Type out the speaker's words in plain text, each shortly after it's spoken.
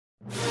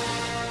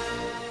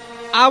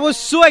I was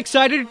so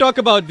excited to talk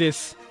about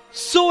this.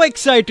 So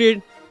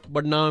excited.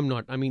 But now I'm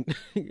not. I mean,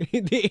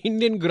 the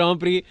Indian Grand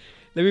Prix,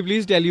 let me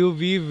please tell you,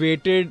 we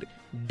waited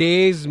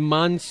days,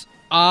 months,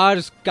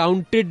 hours,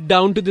 counted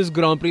down to this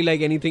Grand Prix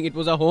like anything. It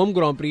was a home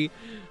Grand Prix.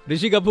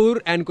 Rishi Kapoor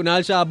and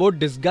Kunal Shah are both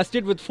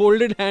disgusted with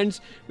folded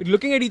hands,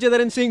 looking at each other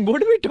and saying,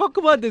 what do we talk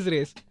about this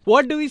race?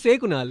 What do we say,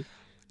 Kunal?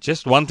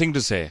 Just one thing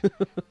to say.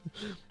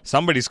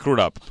 Somebody screwed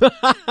up.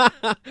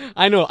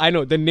 I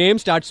know. The name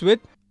starts with...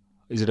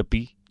 Is it a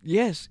P?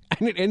 Yes,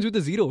 and it ends with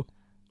a 0.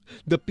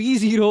 The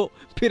P0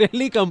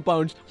 Pirelli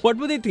compounds. What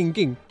were they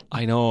thinking?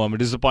 I know, I'm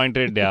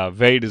disappointed. Yeah,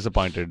 very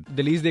disappointed.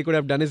 The least they could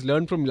have done is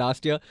learn from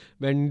last year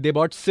when they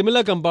bought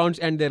similar compounds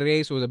and their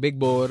race was a big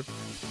bore.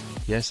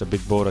 Yes, a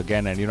big bore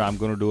again. And I'm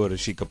going to do a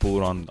Rishi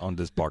Kapoor on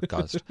this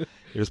podcast.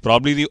 It was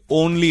probably the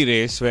only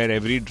race where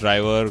every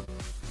driver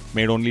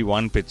made only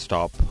one pit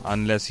stop,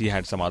 unless he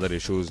had some other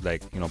issues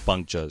like,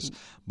 punctures.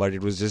 But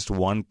it was just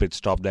one pit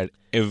stop that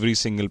every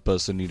single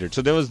person needed.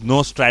 So there was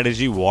no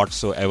strategy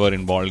whatsoever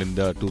involved in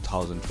the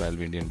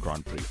 2012 Indian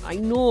Grand Prix. I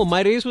know.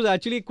 My race was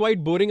actually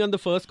quite boring on the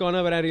first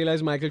corner where I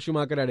realized Michael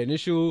Schumacher had an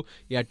issue.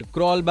 He had to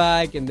crawl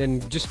back and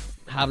then just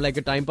have like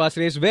a time pass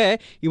race where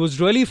he was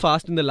really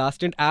fast in the last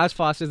stint, as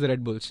fast as the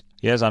Red Bulls.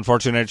 Yes,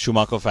 unfortunate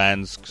Schumacher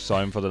fans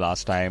saw him for the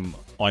last time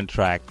on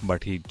track,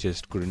 but he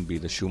just couldn't be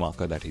the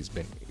Schumacher that he's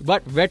been.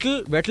 But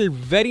Vettel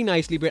very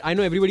nicely played. I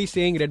know everybody's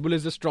saying Red Bull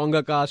is the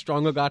stronger car,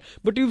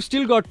 but you've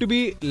still got to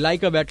be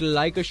like a Vettel,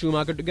 like a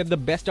Schumacher to get the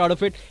best out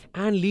of it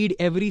and lead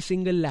every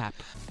single lap.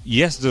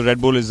 Yes, the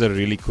Red Bull is a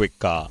really quick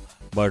car,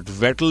 but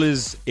Vettel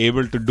is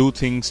able to do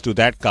things to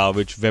that car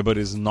which Webber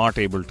is not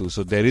able to.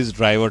 So there is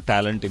driver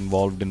talent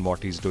involved in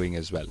what he's doing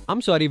as well.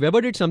 I'm sorry,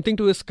 Webber did something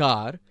to his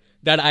car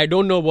that I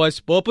don't know was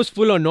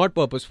purposeful or not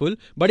purposeful,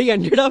 but he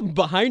ended up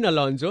behind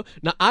Alonso.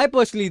 Now, I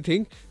personally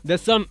think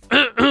there's some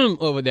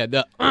over there.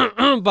 The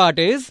part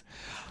is...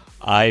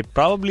 I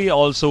probably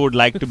also would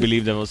like to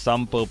believe there was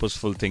some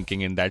purposeful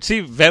thinking in that.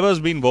 See, Webber's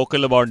been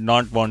vocal about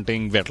not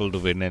wanting Vettel to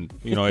win, and,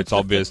 it's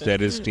obvious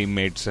there is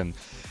teammates and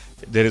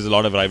there is a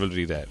lot of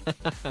rivalry there.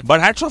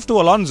 But hats off to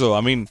Alonso.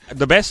 I mean,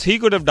 the best he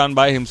could have done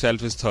by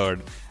himself is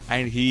third.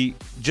 And he,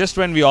 just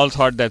when we all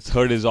thought that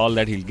third is all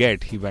that he'll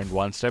get, he went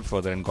one step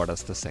further and got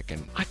us the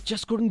second. I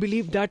just couldn't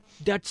believe that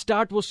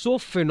start was so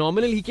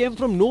phenomenal. He came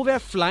from nowhere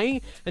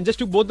flying and just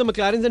took both the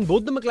McLarens, and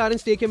both the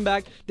McLarens take him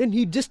back. Then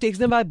he just takes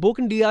them by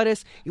broken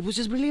DRS. It was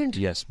just brilliant.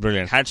 Yes,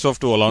 brilliant. Hats off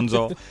to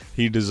Alonso.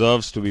 He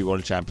deserves to be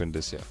world champion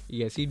this year.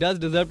 Yes, he does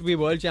deserve to be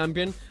world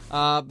champion.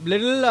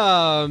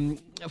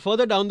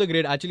 Further down the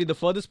grid, actually the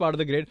furthest part of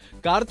the grid,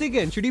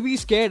 Karthikeyan, should he be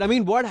scared? I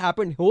mean, what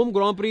happened? Home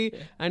Grand Prix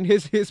and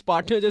his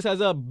partner just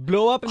has a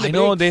blow up in the I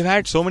know, brakes. they've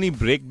had so many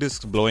brake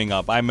discs blowing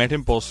up. I met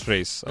him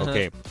post-race,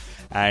 okay?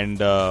 And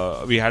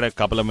we had a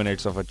couple of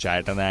minutes of a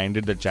chat, and I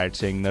ended the chat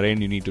saying,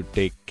 Naren, you need to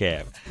take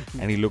care.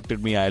 And he looked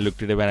at me, I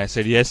looked at him, and I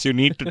said, yes, you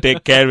need to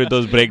take care with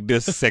those brake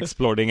discs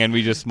exploding. And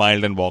we just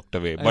smiled and walked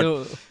away.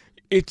 But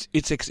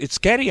it's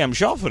scary, I'm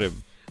sure, for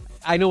him.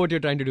 I know what you're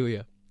trying to do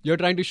here. You're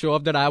trying to show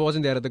off that I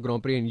wasn't there at the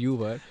Grand Prix and you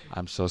were.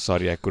 I'm so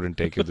sorry I couldn't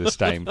take you this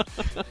time.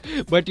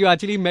 But you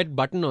actually met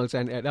Button also,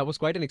 and that was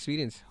quite an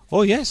experience.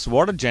 Oh yes,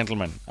 what a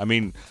gentleman. I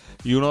mean,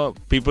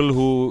 people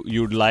who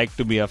you'd like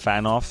to be a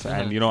fan of,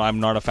 and I'm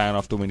not a fan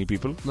of too many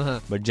people,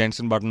 but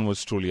Jenson Button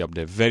was truly up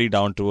there. Very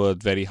down to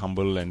earth, very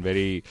humble, and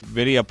very,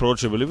 very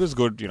approachable. It was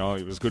good,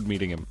 it was good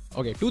meeting him.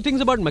 Okay, two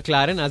things about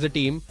McLaren as a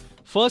team.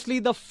 Firstly,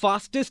 the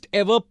fastest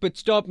ever pit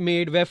stop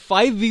made where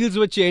 5 wheels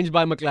were changed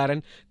by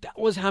McLaren. That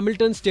was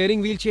Hamilton's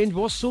steering wheel change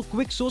was so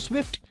quick, so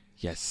swift.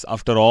 Yes,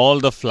 after all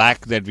the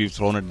flack that we've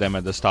thrown at them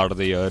at the start of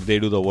the year, they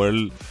do the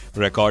world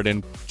record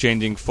in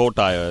changing 4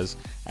 tires,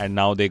 and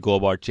now they go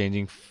about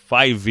changing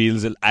 5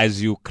 wheels,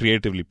 as you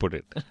creatively put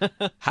it.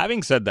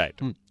 Having said that,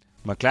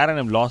 McLaren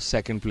have lost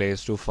second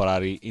place to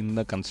Ferrari in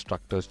the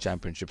Constructors'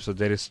 Championship, so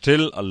there is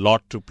still a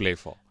lot to play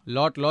for.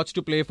 Lots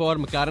to play for.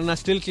 McLaren are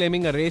still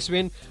claiming a race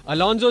win.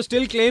 Alonso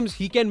still claims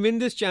he can win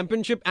this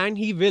championship, and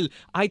he will.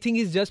 I think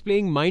he's just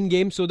playing mind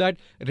games so that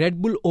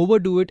Red Bull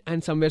overdo it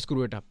and somewhere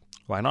screw it up.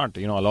 Why not?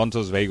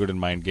 Alonso's very good in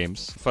mind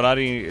games.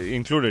 Ferrari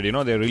included,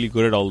 they're really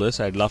good at all this.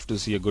 I'd love to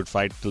see a good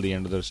fight till the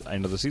end of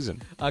the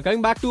season.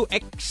 Coming back to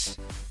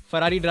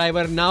Ferrari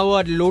driver,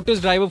 now a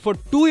Lotus driver for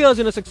 2 years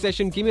in a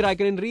succession, Kimi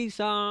Raikkonen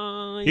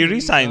resigns. He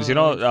resigns,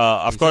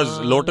 of course,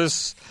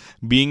 Lotus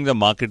being the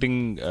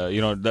marketing,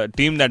 the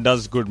team that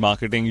does good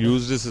marketing,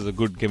 used this as a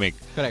good gimmick.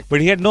 Correct.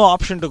 But he had no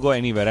option to go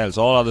anywhere else.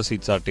 All other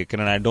seats are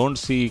taken, and I don't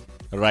see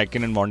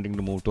Raikkonen wanting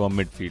to move to a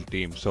midfield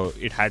team. So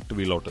it had to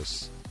be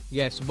Lotus.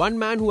 Yes, one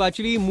man who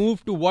actually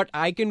moved to what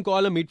I can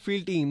call a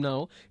midfield team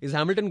now is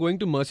Hamilton going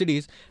to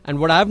Mercedes. And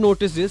what I've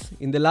noticed is,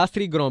 in the last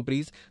 3 Grand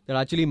Prix, that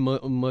actually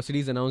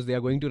Mercedes announced they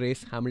are going to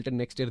race Hamilton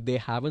next year. They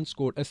haven't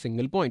scored a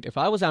single point. If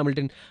I was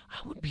Hamilton,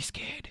 I would be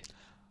scared.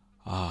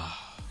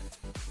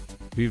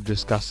 We've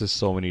discussed this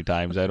so many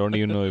times. I don't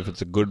even know if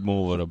it's a good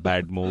move or a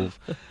bad move.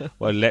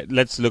 Well,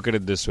 let's look at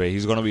it this way.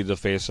 He's going to be the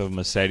face of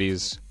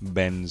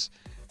Mercedes-Benz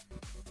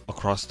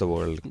across the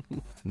world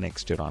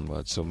next year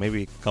onwards. So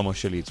maybe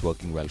commercially it's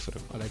working well for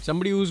him. All right,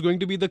 somebody who's going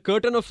to be the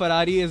curtain of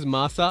Ferrari is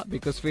Massa,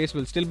 because face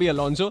will still be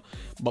Alonso.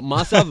 But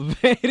Massa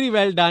very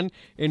well done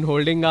in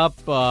holding up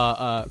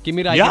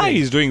Kimi Raikkonen. Yeah,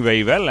 he's doing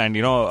very well, and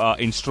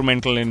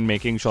instrumental in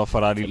making sure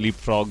Ferrari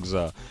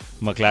leapfrogs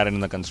McLaren in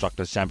the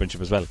Constructors'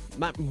 Championship as well.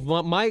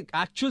 My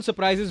actual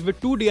surprise is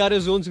with 2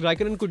 DRS zones,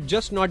 Raikkonen could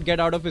just not get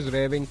out of his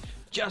revving.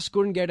 Just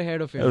couldn't get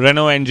ahead of him.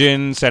 Renault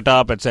engine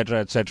setup, etc.,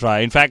 etc.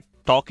 In fact,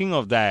 talking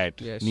of that,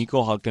 Yes.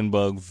 Nico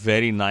Hulkenberg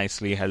very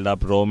nicely held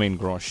up Romain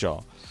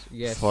Grosjean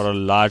Yes. for a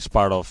large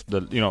part of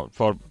the,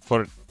 for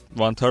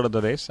 1/3 of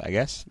the race, I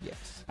guess.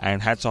 Yes.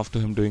 And hats off to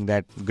him doing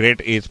that. Great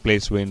 8th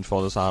place win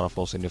for the Sahara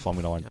Force India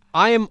Formula 1.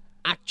 I am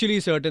actually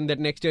certain that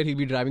next year he'll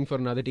be driving for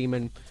another team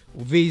and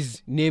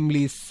whiz,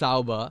 namely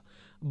Sauber.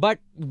 But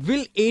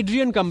will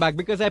Adrian come back?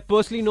 Because I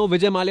personally know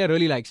Vijay Mallya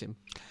really likes him.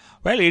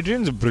 Well,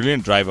 Adrian's a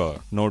brilliant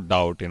driver, no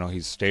doubt.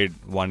 He's stayed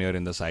 1 year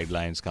in the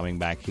sidelines. Coming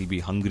back, he'll be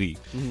hungry.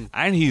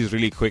 And he's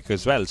really quick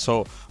as well.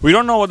 So, we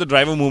don't know what the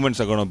driver movements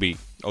are going to be.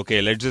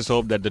 Okay, let's just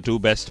hope that the 2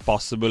 best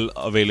possible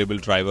available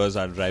drivers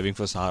are driving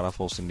for Sahara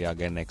Force India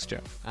again next year.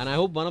 And I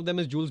hope one of them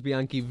is Jules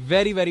Bianchi.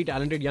 Very, very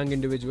talented young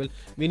individual.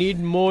 We need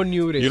more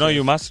new racers.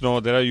 You must know,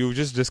 you've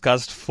just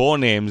discussed 4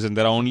 names and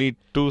there are only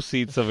 2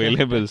 seats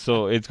available.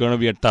 So, it's going to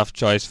be a tough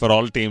choice for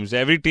all teams.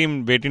 Every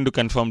team waiting to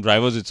confirm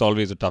drivers, it's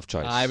always a tough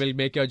choice. I will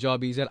make your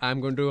job easier.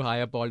 I'm going to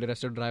hire Paul de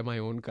Resta to drive my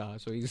own car.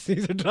 So he's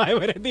a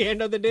driver at the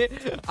end of the day.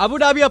 Abu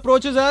Dhabi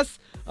approaches us.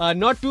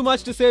 Not too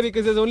much to say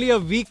because there's only a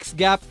week's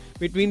gap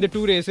between the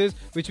 2 races,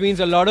 which means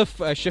a lot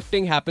of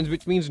shifting happens,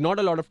 which means not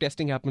a lot of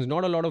testing happens,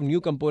 not a lot of new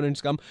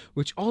components come,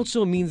 which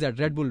also means that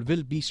Red Bull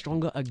will be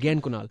stronger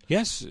again, Kunal.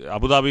 Yes,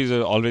 Abu Dhabi has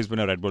always been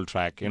a Red Bull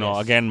track. Yes.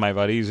 Again, my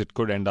worry is it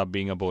could end up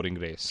being a boring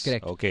race.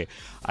 Correct. Okay,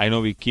 I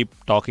know we keep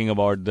talking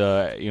about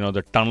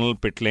the tunnel,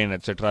 pit lane,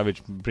 etc.,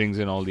 which brings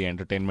in all the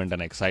entertainment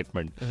and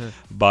excitement.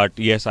 But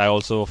yes, I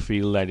also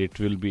feel that it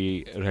will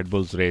be Red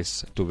Bull's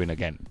race to win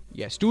again.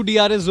 Yes, 2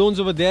 DRS zones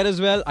over there as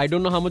well. I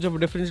don't know how much of a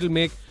difference it'll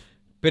make.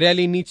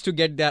 Pirelli needs to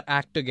get their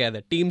act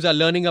together. Teams are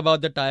learning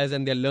about the tyres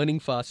and they're learning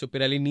fast, so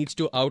Pirelli needs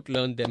to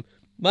outlearn them.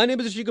 My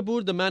name is Rishi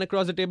Kapoor. The man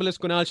across the table is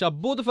Kunal Shah.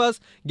 Both of us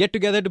get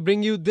together to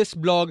bring you this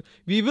blog.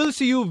 We will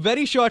see you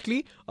very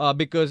shortly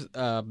because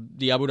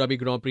the Abu Dhabi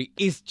Grand Prix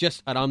is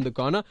just around the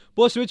corner.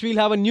 Post which we'll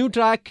have a new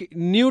track,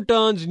 new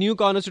turns, new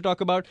corners to talk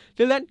about.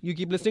 Till then, you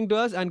keep listening to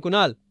us. And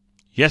Kunal.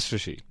 Yes,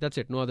 Rishi. That's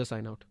it. No other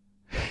sign out.